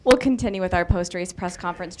continue with our post-race press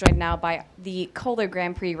conference, joined now by the Kohler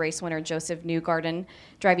Grand Prix race winner, Josef Newgarden,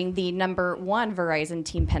 driving the number 1 Verizon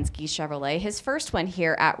Team Penske Chevrolet. His first win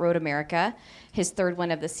here at Road America, his 3rd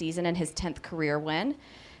win of the season, and his 10th career win.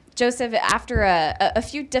 Josef, after a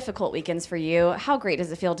few difficult weekends for you, how great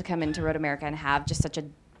does it feel to come into Road America and have just such a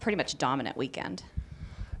pretty much dominant weekend?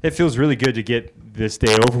 It feels really good to get this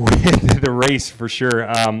day over with, the race for sure.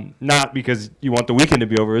 Not because you want the weekend to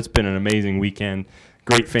be over. It's been an amazing weekend.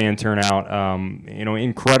 Great fan turnout.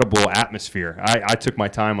 Incredible atmosphere. I took my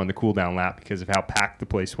time on the cool down lap because of how packed the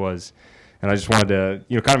place was, and I just wanted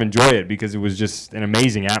to kind of enjoy it because it was just an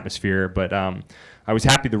amazing atmosphere. But I was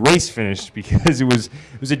happy the race finished because it was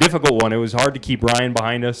a difficult one. It was hard to keep Ryan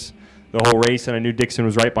behind us the whole race, and I knew Dixon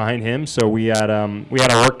was right behind him. So we had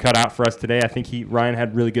our work cut out for us today. I think Ryan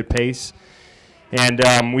had really good pace, and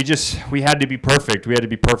we had to be perfect. We had to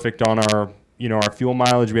be perfect on our fuel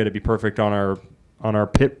mileage. We had to be perfect on our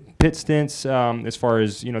pit stints. As far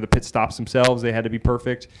as the pit stops themselves, they had to be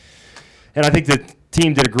perfect. And I think the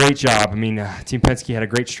team did a great job. I mean, Team Penske had a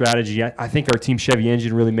great strategy. I think our Team Chevy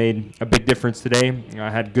engine really made a big difference today. I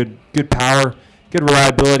had good power, good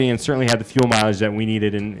reliability, and certainly had the fuel mileage that we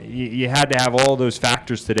needed. And you had to have all those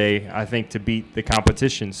factors today, I think, to beat the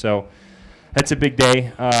competition. So that's a big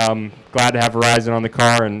day. Glad to have Verizon on the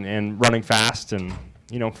car and running fast. And,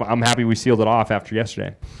 I'm happy we sealed it off after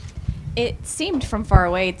yesterday. It seemed from far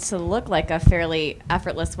away to look like a fairly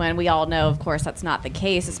effortless win. We all know, of course, that's not the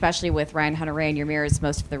case, especially with Ryan Hunter-Reay in your mirrors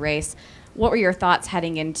most of the race. What were your thoughts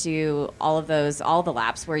heading into all the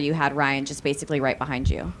laps where you had Ryan just basically right behind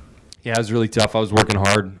you? Yeah, it was really tough. I was working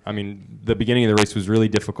hard. I mean, the beginning of the race was really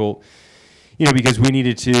difficult, because we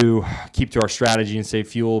needed to keep to our strategy and save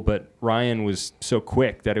fuel, but Ryan was so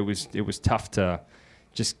quick that it was tough to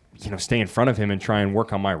just stay in front of him and try and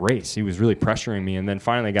work on my race. He was really pressuring me, and then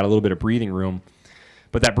finally I got a little bit of breathing room.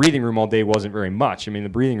 But that breathing room all day wasn't very much. I mean, the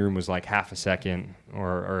breathing room was like half a second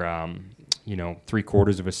or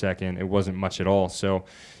 3/4 of a second. It wasn't much at all. So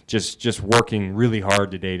just working really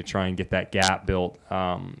hard today to try and get that gap built.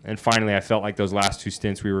 And finally I felt like those last 2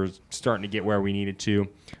 stints we were starting to get where we needed to.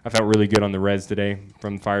 I felt really good on the reds today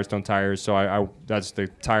from Firestone tires. So that's the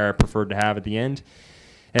tire I preferred to have at the end.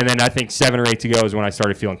 And then I think 7 or 8 to go is when I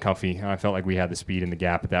started feeling comfy. I felt like we had the speed and the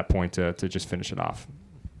gap at that point to just finish it off.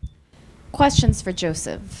 Questions for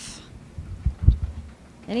Josef?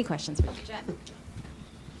 Any questions for Jen?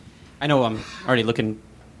 I know I'm already looking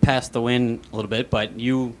past the win a little bit, but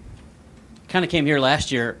you kind of came here last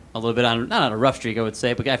year a little bit not on a rough streak, I would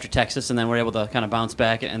say, but after Texas, and then were able to kind of bounce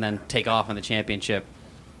back and then take off in the championship.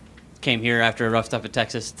 Came here after a rough stuff at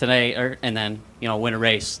Texas today, and then win a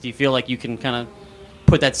race. Do you feel like you can kind of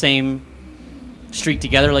put that same streak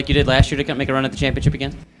together like you did last year to make a run at the championship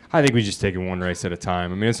again? I think we just take it one race at a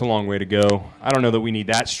time. I mean, it's a long way to go. I don't know that we need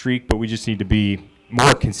that streak, but we just need to be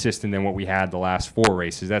more consistent than what we had the last 4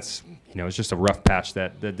 races. That's, it's just a rough patch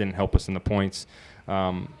that didn't help us in the points.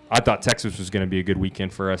 I thought Texas was going to be a good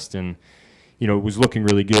weekend for us, and, it was looking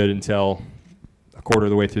really good until a quarter of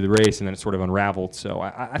the way through the race, and then it sort of unraveled. So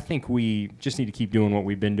I think we just need to keep doing what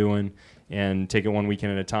we've been doing and take it one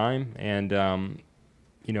weekend at a time. And,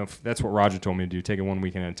 that's what Roger told me to do, take it one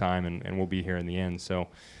weekend at a time, and we'll be here in the end. So,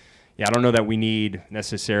 yeah, I don't know that we need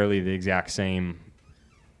necessarily the exact same,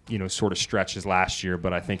 sort of stretch as last year,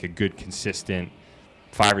 but I think a good, consistent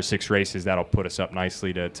 5 or 6 races, that'll put us up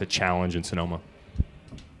nicely to challenge in Sonoma.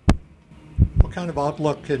 What kind of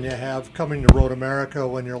outlook can you have coming to Road America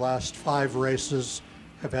when your last 5 races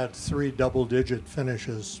have had 3 double-digit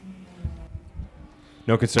finishes?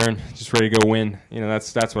 No concern, just ready to go win.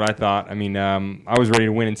 That's what I thought. I mean, I was ready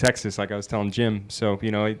to win in Texas, like I was telling Jim. So,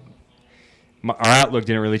 our outlook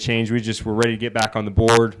didn't really change. We just were ready to get back on the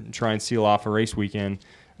board and try and seal off a race weekend.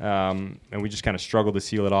 And we just kind of struggled to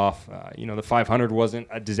seal it off. The 500 wasn't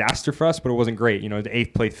a disaster for us, but it wasn't great. The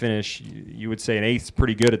 8th place finish, you would say an 8th is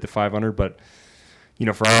pretty good at the 500, but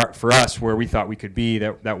for us, where we thought we could be,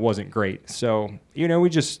 that wasn't great. So, we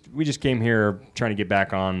just came here trying to get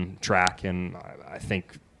back on track, and I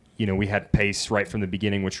think, we had pace right from the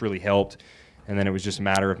beginning, which really helped. And then it was just a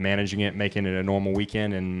matter of managing it, making it a normal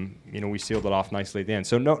weekend, and, we sealed it off nicely at the end.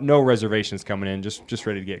 So no reservations coming in, just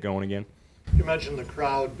ready to get going again. You mentioned the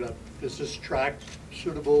crowd. Is this track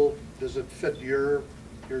suitable? Does it fit your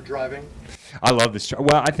driving? I love this track.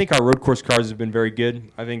 Well, I think our road course cars have been very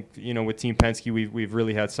good. I think, with Team Penske, we've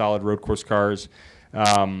really had solid road course cars.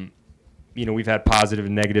 We've had positive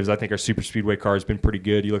and negatives. I think our super speedway car has been pretty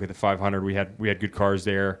good. You look at the 500, we had good cars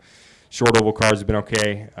there. Short oval cars have been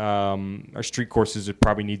okay. Our street courses would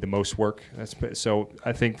probably need the most work. So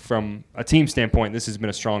I think from a team standpoint, this has been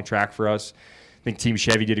a strong track for us. I think Team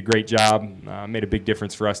Chevy did a great job, made a big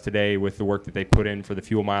difference for us today with the work that they put in for the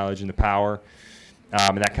fuel mileage and the power.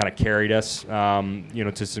 And that kind of carried us,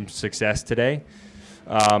 to some success today.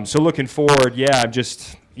 So looking forward, I'm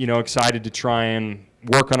just, excited to try and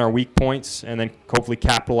work on our weak points and then hopefully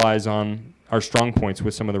capitalize on our strong points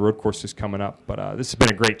with some of the road courses coming up. But this has been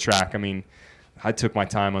a great track. I mean, I took my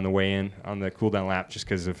time on the way in on the cool down lap just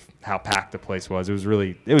because of how packed the place was. It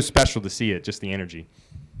was special to see it, just the energy.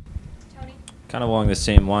 Tony? Kind of along the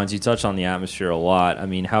same lines, you touched on the atmosphere a lot. I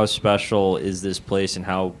mean, how special is this place, and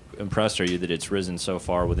how impressed are you that it's risen so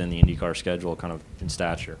far within the IndyCar schedule kind of in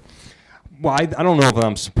stature? Well, I don't know if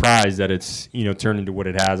I'm surprised that it's, turned into what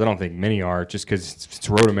it has. I don't think many are, just because it's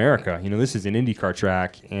Road America. This is an IndyCar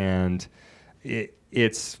track, and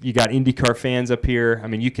it's you got IndyCar fans up here. I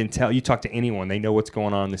mean, you can tell. You talk to anyone, they know what's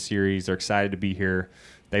going on in the series. They're excited to be here.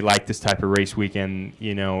 They like this type of race weekend,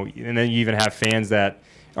 and then you even have fans that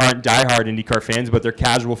aren't diehard IndyCar fans, but they're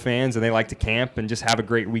casual fans, and they like to camp and just have a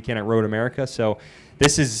great weekend at Road America. So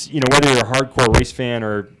this is, whether you're a hardcore race fan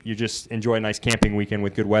or you just enjoy a nice camping weekend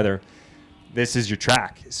with good weather, this is your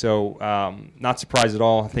track. So not surprised at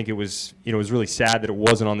all. I think it was really sad that it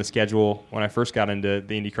wasn't on the schedule when I first got into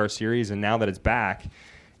the IndyCar series, and now that it's back,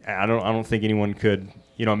 I don't think anyone could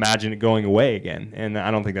imagine it going away again, and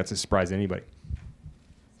I don't think that's a surprise to anybody.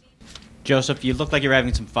 Joseph, you look like you're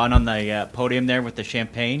having some fun on the podium there with the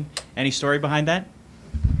champagne. Any story behind that?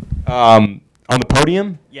 On the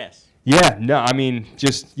podium? Yes. Yeah, no, I mean,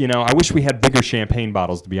 just, I wish we had bigger champagne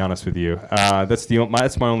bottles, to be honest with you. That's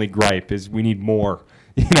my only gripe, is we need more.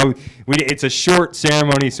 It's a short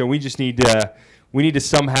ceremony, so we just need to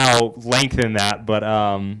somehow lengthen that. But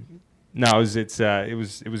no, it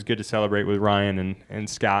was good to celebrate with Ryan and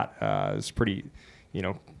Scott. It was pretty,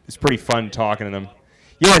 it's pretty fun talking to them.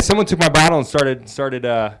 Yeah, someone took my bottle and started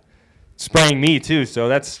spraying me too, so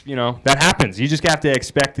that's that happens. You just have to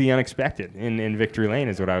expect the unexpected in victory lane,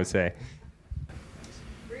 is what I would say.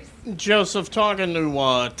 Joseph, talking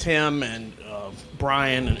to Tim and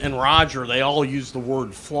Brian and Roger, they all used the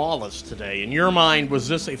word flawless today. In your mind, was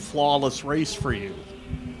this a flawless race for you?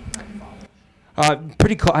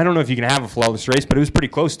 Pretty close. I don't know if you can have a flawless race, but it was pretty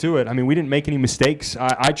close to it. I mean, we didn't make any mistakes.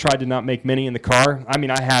 I tried to not make many in the car. I mean,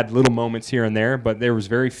 I had little moments here and there, but there was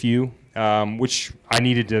very few. Which I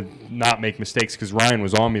needed to not make mistakes because Ryan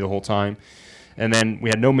was on me the whole time. And then we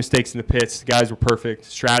had no mistakes in the pits. The guys were perfect.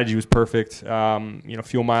 Strategy was perfect.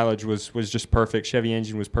 Fuel mileage was just perfect. Chevy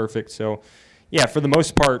engine was perfect. So, yeah, for the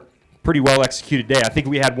most part, pretty well executed day. I think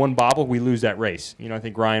we had one bobble. We lose that race. I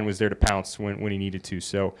think Ryan was there to pounce when he needed to.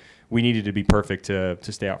 So we needed to be perfect to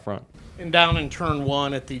stay out front. And down in Turn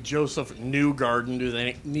 1 at the Joseph New Garden, do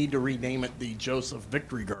they need to rename it the Joseph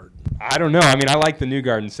Victory Garden? I don't know. I mean, I like the New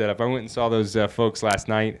Garden setup. I went and saw those folks last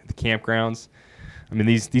night at the campgrounds. I mean,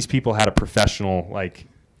 these people had a professional,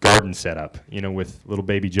 garden setup, with little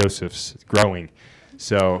baby Josephs growing.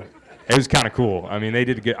 So it was kind of cool. I mean, they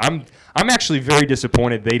did a good. I'm actually very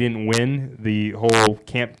disappointed they didn't win the whole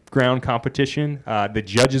campground competition. The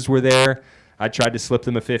judges were there. I tried to slip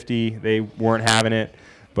them a 50. They weren't having it.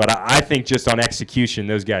 But I think just on execution,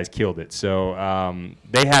 those guys killed it. So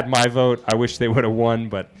they had my vote. I wish they would have won,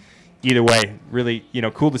 but either way, really,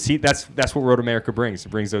 cool to see. That's what Road America brings. It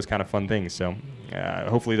brings those kind of fun things. So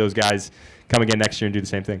hopefully those guys come again next year and do the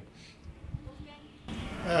same thing.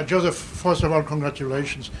 Joseph, first of all,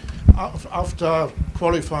 congratulations. After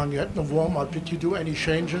qualifying, you had no warm-up. Did you do any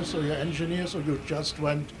changes or your engineers, or you just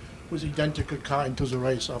went with identical car into the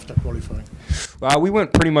race after qualifying? We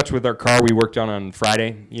went pretty much with our car we worked on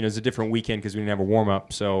Friday. It was a different weekend because we didn't have a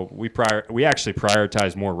warm-up, so we actually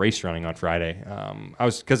prioritized more race running on Friday. I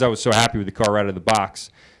was so happy with the car right out of the box.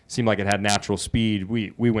 It seemed like it had natural speed.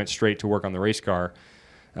 We went straight to work on the race car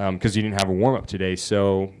because you didn't have a warm-up today.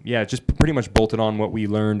 So, yeah, just pretty much bolted on what we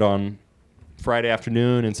learned on Friday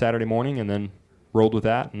afternoon and Saturday morning and then rolled with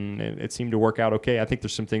that, and it seemed to work out okay. I think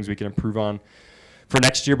there's some things we can improve on for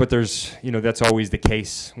next year, but there's, that's always the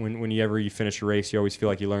case. Whenever you finish a race, you always feel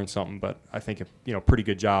like you learned something, but I think pretty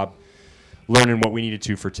good job learning what we needed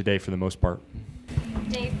to for today for the most part.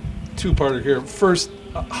 Dave? Two-parter here. First,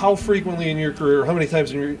 how frequently in your career, how many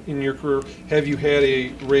times in your career have you had a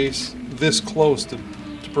race this close to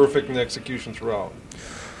perfect in execution throughout?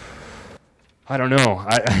 I don't know.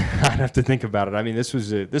 I'd have to think about it. I mean, this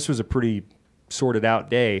was a pretty sorted out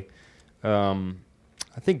day.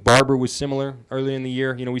 I think Barber was similar early in the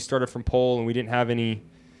year. We started from pole and we didn't have any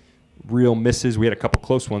real misses. We had a couple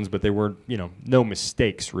close ones, but they were, no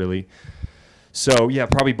mistakes really. So yeah,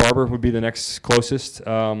 probably Barber would be the next closest,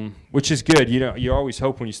 which is good. You always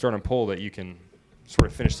hope when you start on pole that you can sort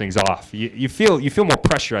of finish things off. You feel more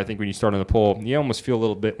pressure, I think, when you start on the pole. You almost feel a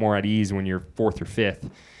little bit more at ease when you're fourth or fifth,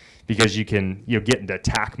 because you can get into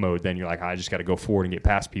attack mode. Then you're like, I just got to go forward and get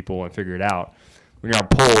past people and figure it out. When you're on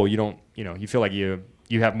pole, you don't, you feel like you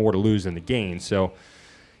have more to lose than the gain. So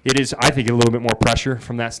it is, I think, a little bit more pressure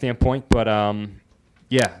from that standpoint. But I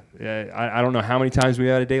don't know how many times we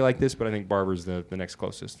had a day like this, but I think Barber's the next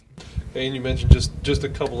closest. And you mentioned just a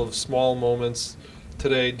couple of small moments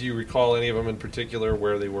today. Do you recall any of them in particular,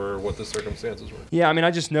 where they were, what the circumstances were? Yeah, I mean,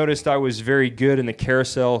 I just noticed I was very good in the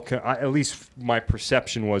carousel. At least my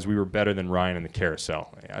perception was we were better than Ryan in the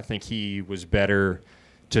carousel. I think he was better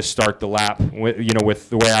to start the lap. With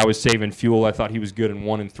the way I was saving fuel, I thought he was good in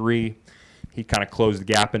 1 and 3. He kind of closed the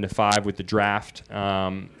gap into 5 with the draft.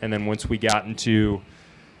 And then once we got into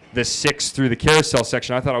the 6 through the carousel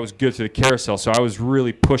section, I thought I was good through the carousel. So I was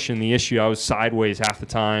really pushing the issue. I was sideways half the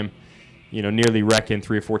time, nearly wrecking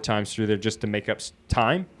 3 or 4 times through there just to make up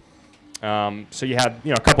time. So you had,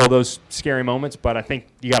 a couple of those scary moments, but I think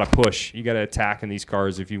you got to push. You got to attack in these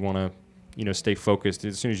cars if you want to, stay focused.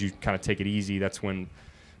 As soon as you kind of take it easy, that's when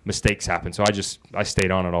mistakes happen. So I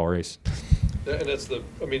stayed on it all race. And that's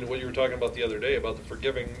what you were talking about the other day about the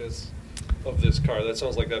forgivingness of this car. That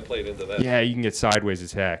sounds like that played into that. Yeah, you can get sideways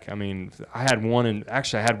as heck. I mean, I had one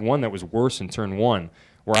that was worse in turn 1,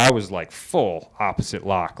 where I was like full opposite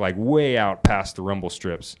lock, like way out past the rumble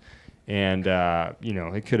strips. And,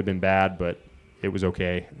 it could have been bad, but it was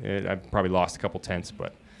okay. I probably lost a couple tenths,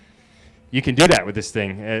 but you can do that with this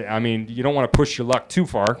thing. I mean, you don't want to push your luck too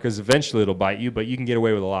far because eventually it'll bite you, but you can get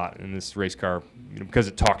away with a lot in this race car because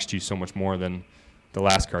it talks to you so much more than the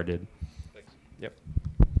last car did. Thanks. Yep.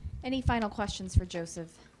 Any final questions for Joseph?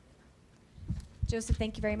 Joseph,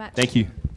 thank you very much. Thank you.